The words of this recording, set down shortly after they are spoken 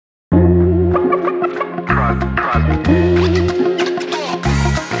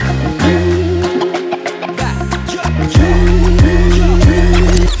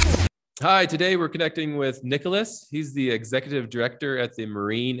Hi, today we're connecting with Nicholas. He's the executive director at the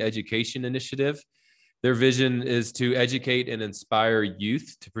Marine Education Initiative. Their vision is to educate and inspire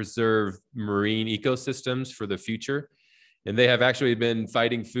youth to preserve marine ecosystems for the future. And they have actually been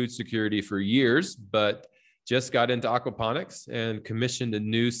fighting food security for years, but just got into aquaponics and commissioned a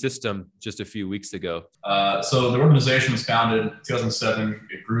new system just a few weeks ago. So the organization was founded in 2007.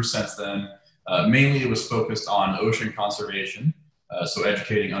 It grew since then. Mainly it was focused on ocean conservation. So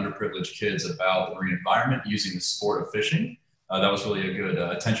educating underprivileged kids about the marine environment using the sport of fishing. That was really a good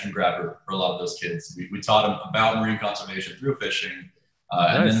attention grabber for a lot of those kids. We taught them about marine conservation through fishing.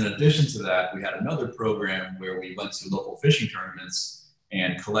 And then in addition to that, we had another program where we went to local fishing tournaments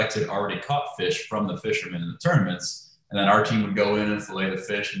and collected already caught fish from the fishermen in the tournaments. And then our team would go in and fillet the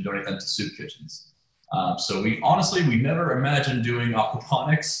fish and donate them to soup kitchens. So we never imagined doing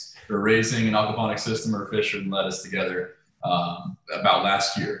aquaponics or raising an aquaponics system or fish and lettuce together. About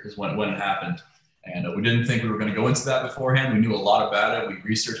last year is when it happened. And we didn't think we were going to go into that beforehand. We knew a lot about it. We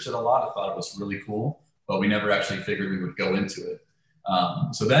researched it a lot. I thought it was really cool, but we never actually figured we would go into it.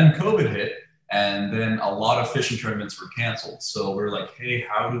 So then COVID hit, and then a lot of fishing tournaments were canceled. So we're like, hey,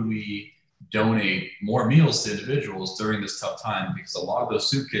 how do we donate more meals to individuals during this tough time? Because a lot of those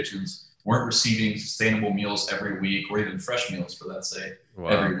soup kitchens weren't receiving sustainable meals every week, or even fresh meals for that say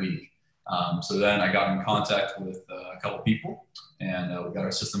every week. So then I got in contact with a couple people, and we got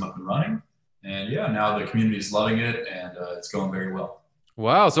our system up and running. And yeah, now the community is loving it, and it's going very well.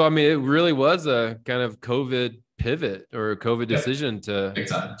 Wow. So, I mean, it really was a kind of COVID pivot or a COVID decision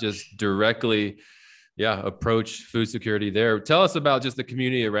to just directly, approach food security there. Tell us about just the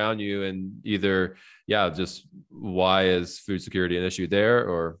community around you and either, just why is food security an issue there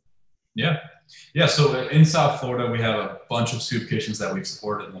or? Yeah. So in South Florida, we have a bunch of soup kitchens that we've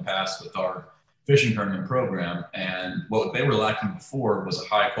supported in the past with our fishing tournament program. And what they were lacking before was a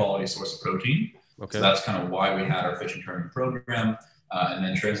high quality source of protein. Okay. So that's kind of why we had our fishing tournament program. And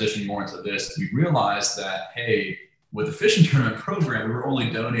then transitioning more into this, we realized that, hey, with the fishing tournament program, we were only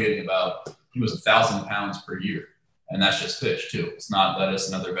donating about, I think it was 1,000 pounds per year. And that's just fish too. It's not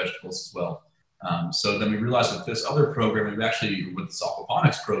lettuce and other vegetables as well. So then we realized with this other program, with this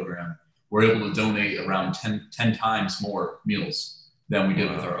aquaponics program, we're able to donate around 10 times more meals than we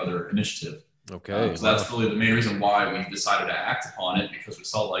did with our other initiative. Okay. So that's really the main reason why we decided to act upon it, because we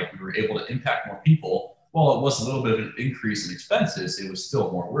saw like we were able to impact more people. Well, it was a little bit of an increase in expenses. It was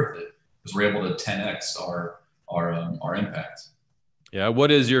still more worth it because we're able to 10x our impact. Yeah.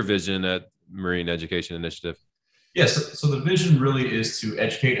 What is your vision at Marine Education Initiative? Yes. So the vision really is to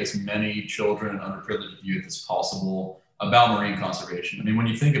educate as many children and underprivileged youth as possible about marine conservation. I mean, when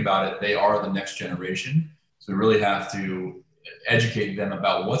you think about it, they are the next generation. So we really have to educate them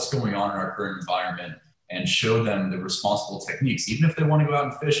about what's going on in our current environment and show them the responsible techniques. Even if they want to go out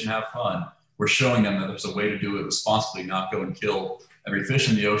and fish and have fun, we're showing them that there's a way to do it responsibly, not go and kill every fish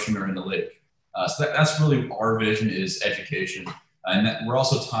in the ocean or in the lake. So that's really our vision, is education. And we're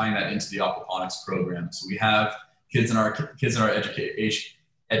also tying that into the aquaponics program. So we have kids in our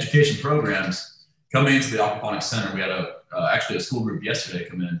education programs coming into the aquaponics center. We had actually a school group yesterday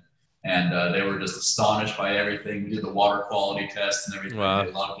come in, and they were just astonished by everything. We did the water quality test and everything. Wow.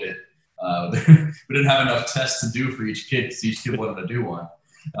 They loved it. We didn't have enough tests to do for each kid because each kid wanted to do one.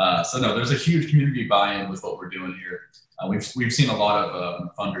 So no, there's a huge community buy-in with what we're doing here. We've seen a lot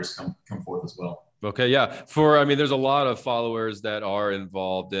of funders come forth as well. Okay, yeah. There's a lot of followers that are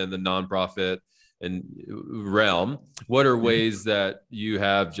involved in the nonprofit and realm. What are ways that you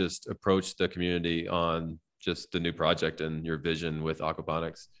have just approached the community on just the new project and your vision with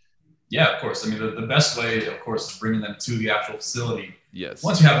aquaponics? Yeah, of course. I mean, the best way, of course, is bringing them to the actual facility. Yes.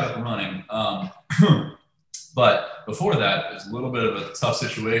 Once you have it up and running. But before that, it's a little bit of a tough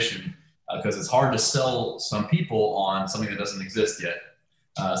situation because it's hard to sell some people on something that doesn't exist yet.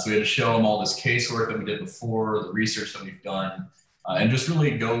 So we had to show them all this casework that we did before, the research that we've done, and just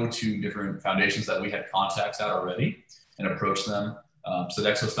really go to different foundations that we had contacts at already and approach them. So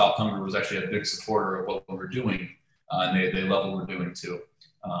Exo Stop Hunger was actually a big supporter of what we're doing, and they love what we're doing too.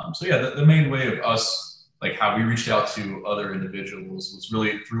 So yeah, the main way of us, like how we reached out to other individuals, was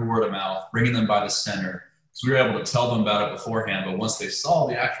really through word of mouth, bringing them by the center. So we were able to tell them about it beforehand, but once they saw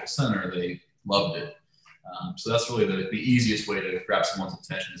the actual center, they loved it. So that's really the easiest way to grab someone's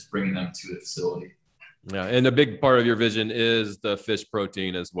attention, is bringing them to the facility. Yeah, and a big part of your vision is the fish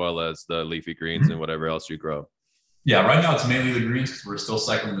protein as well as the leafy greens and whatever else you grow. Yeah, right now it's mainly the greens because we're still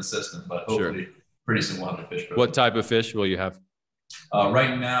cycling the system, but hopefully pretty soon we'll have the fish protein. What type of fish will you have?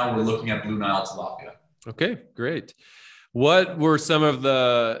 Right now we're looking at Blue Nile tilapia. Okay, great. What were some of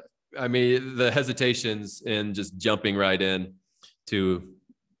the hesitations in just jumping right in to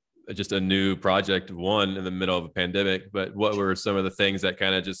just a new project, one in the middle of a pandemic, but what were some of the things that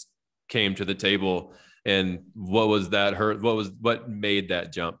kind of just came to the table, and what was that hurt? What made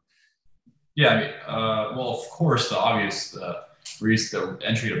that jump? Yeah, I mean, well, of course, the obvious reason, the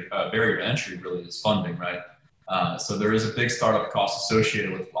entry barrier to entry really is funding, right? So there is a big startup cost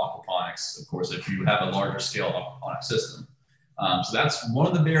associated with aquaponics, of course, if you have a larger scale aquaponics system. So that's one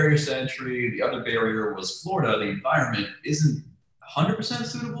of the barriers to entry. The other barrier was Florida. The environment isn't 100%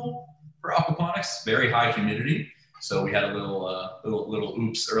 suitable for aquaponics, very high humidity. So we had a little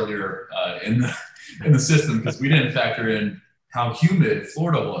oops earlier in the system, because we didn't factor in how humid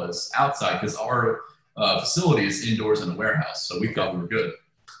Florida was outside, because our facility is indoors in a warehouse. So we thought we were good,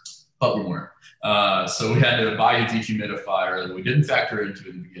 but we weren't. So we had to buy a dehumidifier that we didn't factor into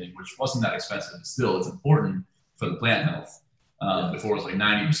in the beginning, which wasn't that expensive, but still it's important for the plant health. Before it was like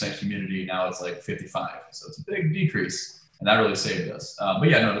 90% humidity, now it's like 55. So it's a big decrease, and that really saved us. But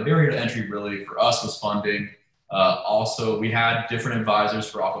yeah, no, the barrier to entry really for us was funding. Also, we had different advisors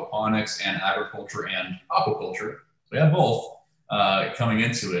for aquaponics and agriculture and aquaculture. We had both coming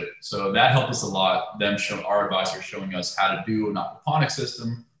into it. So that helped us a lot. Our advisors showing us how to do an aquaponic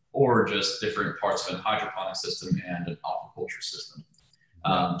system, or just different parts of an hydroponic system and an aquaculture system.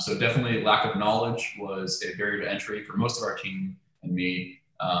 So definitely lack of knowledge was a barrier to entry for most of our team and me,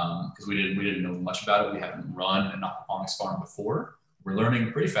 because we didn't know much about it. We haven't run an aquaponics farm before. We're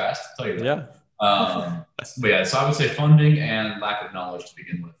learning pretty fast, I'll tell you that. Yeah. But yeah, so I would say funding and lack of knowledge to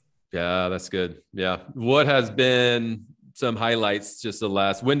begin with. Yeah, that's good. Yeah. What has been some highlights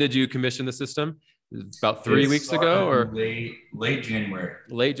when did you commission the system? About 3 weeks ago, or late January?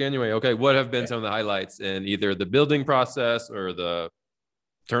 Late January. Okay. What have been some of the highlights in either the building process or the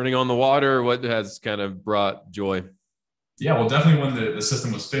turning on the water? What has kind of brought joy? Yeah, well, definitely when the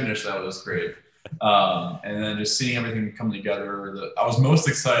system was finished, that was great. And then just seeing everything come together. I was most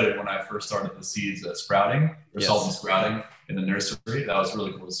excited when I first started the seeds sprouting, or saw them sprouting in the nursery. That was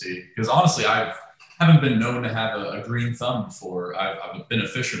really cool to see, because honestly, I haven't been known to have a green thumb before. I've been a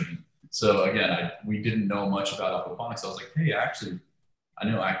fisherman. So again, we didn't know much about aquaponics. I was like, hey, I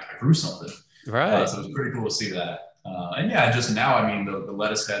know I grew something. Right. So it was pretty cool to see that. And yeah, just now, I mean, the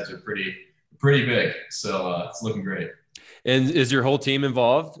lettuce heads are pretty big. So it's looking great. And is your whole team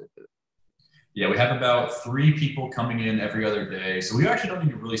involved? Yeah, we have about 3 people coming in every other day. So we actually don't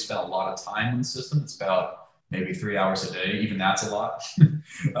need to really spend a lot of time in the system. It's about maybe 3 hours a day. Even that's a lot.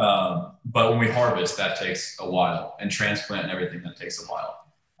 But when we harvest, that takes a while, and transplant and everything, that takes a while.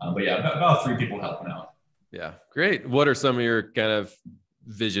 But yeah, about 3 people helping out. Yeah, great. What are some of your kind of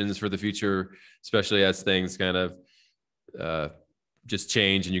visions for the future, especially as things kind of just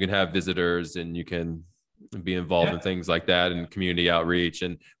change, and you can have visitors and you can be involved in things like that and community outreach?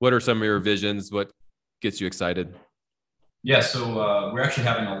 And what are some of your visions? What gets you excited? Yeah, so we're actually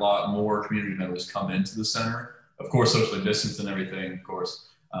having a lot more community members come into the center. Of course, socially distanced and everything, of course.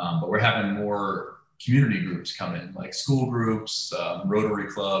 But we're having more community groups come in, like school groups,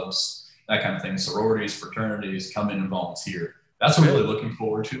 Rotary clubs, that kind of thing. Sororities, fraternities come in and volunteer. That's what we're really looking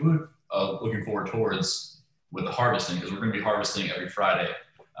forward towards with the harvesting, because we're going to be harvesting every Friday.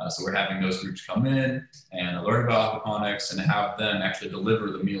 So we're having those groups come in and learn about aquaponics, and have them actually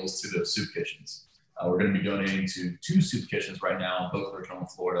deliver the meals to the soup kitchens. We're going to be donating to 2 soup kitchens right now in Boca Raton,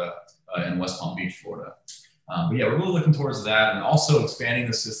 Florida, and West Palm Beach, Florida. But yeah, we're really looking towards that, and also expanding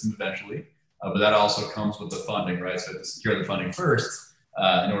the system eventually. But that also comes with the funding, right? So to secure the funding first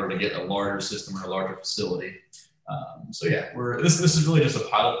in order to get a larger system or a larger facility. So yeah, this is really just a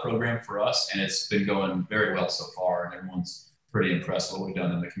pilot program for us, and it's been going very well so far, and everyone's pretty impressed with what we've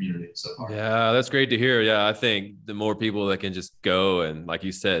done in the community so far. Yeah, that's great to hear. Yeah, I think the more people that can just go and, like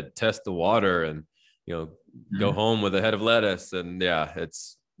you said, test the water and, go home with a head of lettuce, and we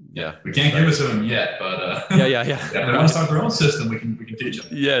can't give it to them yet, but yeah. If they want to start their own system, we can teach them.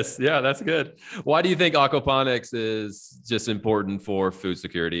 Yes, yeah, that's good. Why do you think aquaponics is just important for food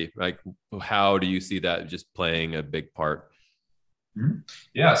security? Like, how do you see that just playing a big part?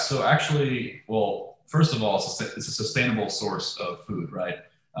 Yeah, so actually, well, first of all, it's a sustainable source of food, right?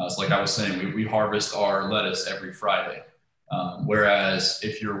 So like I was saying, we harvest our lettuce every Friday. Whereas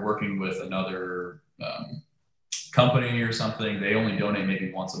if you're working with another company or something, they only donate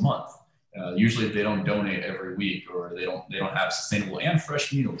maybe once a month. Usually they don't donate every week, or they don't have sustainable and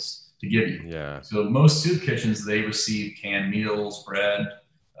fresh meals to give you. Yeah. So most soup kitchens, they receive canned meals, bread,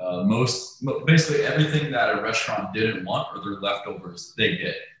 basically everything that a restaurant didn't want, or their leftovers, they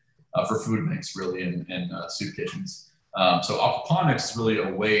get for food banks, really, in soup kitchens. So aquaponics is really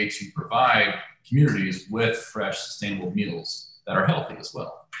a way to provide communities with fresh, sustainable meals that are healthy as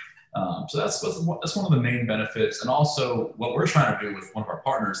well. So that's one of the main benefits. And also what we're trying to do with one of our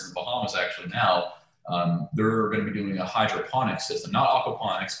partners in the Bahamas actually now, they're going to be doing a hydroponic system, not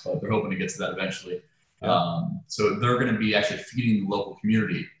aquaponics, but they're hoping to get to that eventually. Yeah. So they're going to be actually feeding the local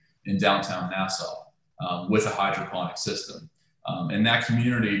community in downtown Nassau with a hydroponic system. And that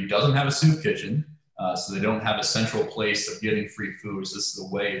community doesn't have a soup kitchen, so they don't have a central place of getting free foods. This is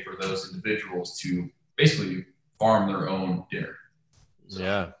a way for those individuals to basically farm their own dinner. So,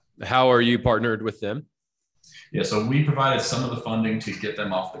 yeah. How are you partnered with them? Yeah, so we provided some of the funding to get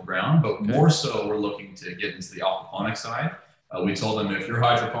them off the ground, but more so we're looking to get into the aquaponic side. We told them if your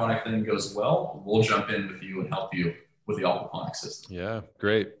hydroponic thing goes well, we'll jump in with you and help you with the aquaponic system. Yeah,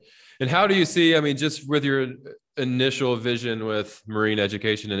 great. And how do you see, I mean, just with your initial vision with Marine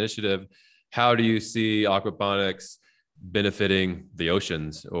Education Initiative, how do you see aquaponics benefiting the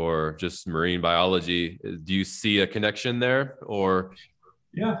oceans or just marine biology? Do you see a connection there or?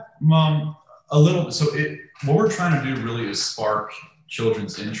 Yeah, a little. So what we're trying to do really is spark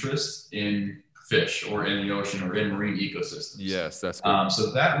children's interest in fish or in the ocean or in marine ecosystems. Yes, that's good.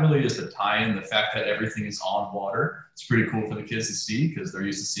 So that really is the tie-in, the fact that everything is on water. It's pretty cool for the kids to see because they're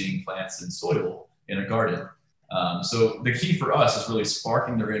used to seeing plants and soil in a garden. So the key for us is really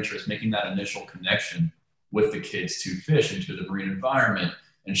sparking their interest, making that initial connection with the kids to fish and to the marine environment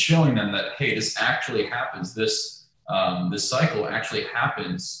and showing them that, hey, this actually happens. This cycle actually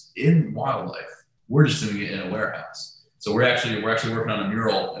happens in wildlife. We're just doing it in a warehouse. So we're actually working on a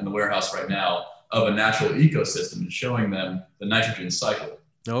mural in the warehouse right now of a natural ecosystem and showing them the nitrogen cycle.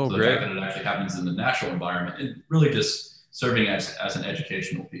 Oh, so great. The fact that it actually happens in the natural environment, it really just serving as an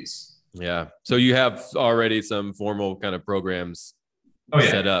educational piece. Yeah. So you have already some formal kind of programs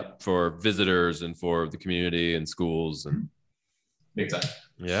set up for visitors and for the community and schools and big time.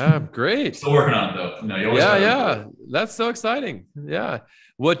 Yeah, great. Still working on it though. You always That's so exciting. Yeah.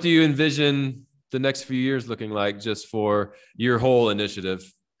 What do you envision the next few years looking like just for your whole initiative?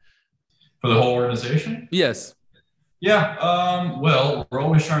 For the whole organization? Yes. Yeah. Well, we're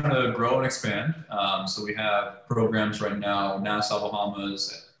always trying to grow and expand. So we have programs right now, Nassau,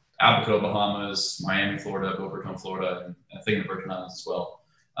 Bahamas, Abaco, Bahamas, Miami, Florida, Boca Raton, Florida, and I think the Virgin Islands as well.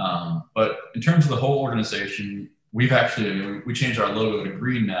 But in terms of the whole organization, we changed our logo to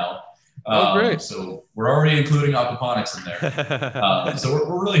green now. Oh, great. So we're already including aquaponics in there. So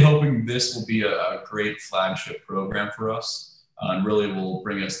we're really hoping this will be a great flagship program for us and really will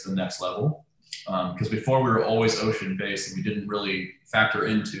bring us to the next level. Because before we were always ocean based and we didn't really factor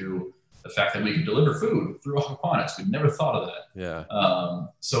into the fact that we could deliver food through aquaponics. We've never thought of that. Yeah.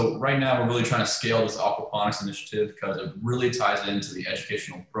 So right now we're really trying to scale this aquaponics initiative because it really ties into the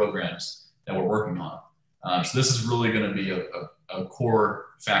educational programs that we're working on. So this is really going to be a core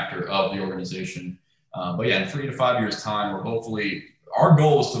factor of the organization. But yeah, in 3 to 5 years time, our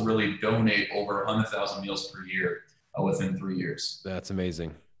goal is to really donate over 100,000 meals per year within 3 years. That's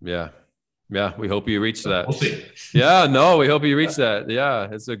amazing. Yeah. Yeah. We hope you reach that. We'll see. Yeah. No, we hope you reach that. Yeah.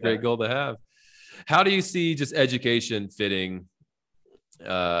 It's a great goal to have. How do you see just education fitting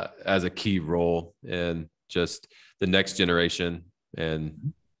as a key role in just the next generation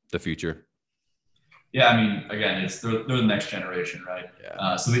and the future? Yeah, I mean, again, they're the next generation, right?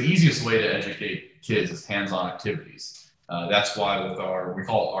 Yeah. So the easiest way to educate kids is hands-on activities. That's why we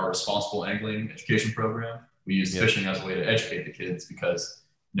call it our responsible angling education program. We use fishing as a way to educate the kids because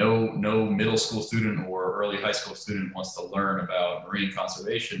no middle school student or early high school student wants to learn about marine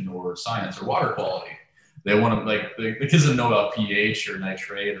conservation or science or water quality. They want to the kids that know about pH or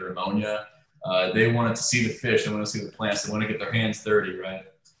nitrate or ammonia. They want to see the fish. They want to see the plants. They want to get their hands dirty, right?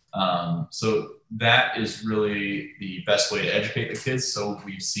 So that is really the best way to educate the kids. So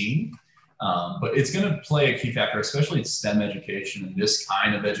we've seen, but it's going to play a key factor, especially in STEM education and this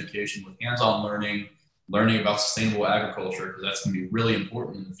kind of education with hands-on learning about sustainable agriculture, because that's going to be really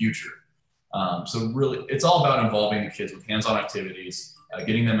important in the future. So really, it's all about involving the kids with hands-on activities,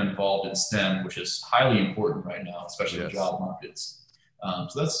 getting them involved in STEM, which is highly important right now, especially in job markets.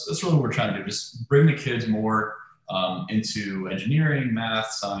 So that's really what we're trying to do, just bring the kids more into engineering,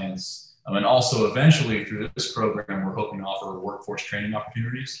 math, science, and also eventually through this program, we're hoping to offer workforce training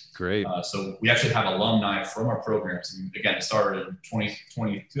opportunities. Great. So we actually have alumni from our programs. And again, it started in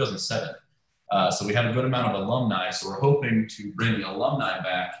 2007. So we have a good amount of alumni. So we're hoping to bring the alumni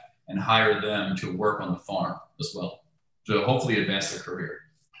back and hire them to work on the farm as well, to hopefully advance their career.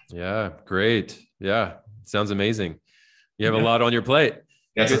 Yeah, great. Yeah, sounds amazing. You have a lot on your plate.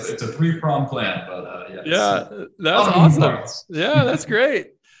 Yeah, it's a 3-pronged plan, but that's awesome. Yeah, that's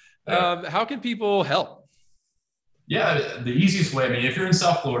great. How can people help? Yeah, the easiest way, I mean, if you're in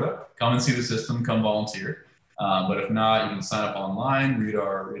South Florida, come and see the system, come volunteer. But if not, you can sign up online, read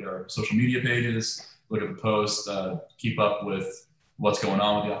our social media pages, look at the posts, keep up with what's going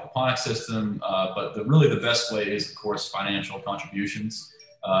on with the aquaponics system. But really the best way is, of course, financial contributions.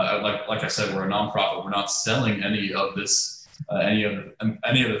 Like I said, we're a nonprofit. We're not selling any of this, any of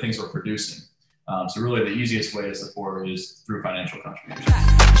the things we're producing. So really the easiest way to support is through financial contributions.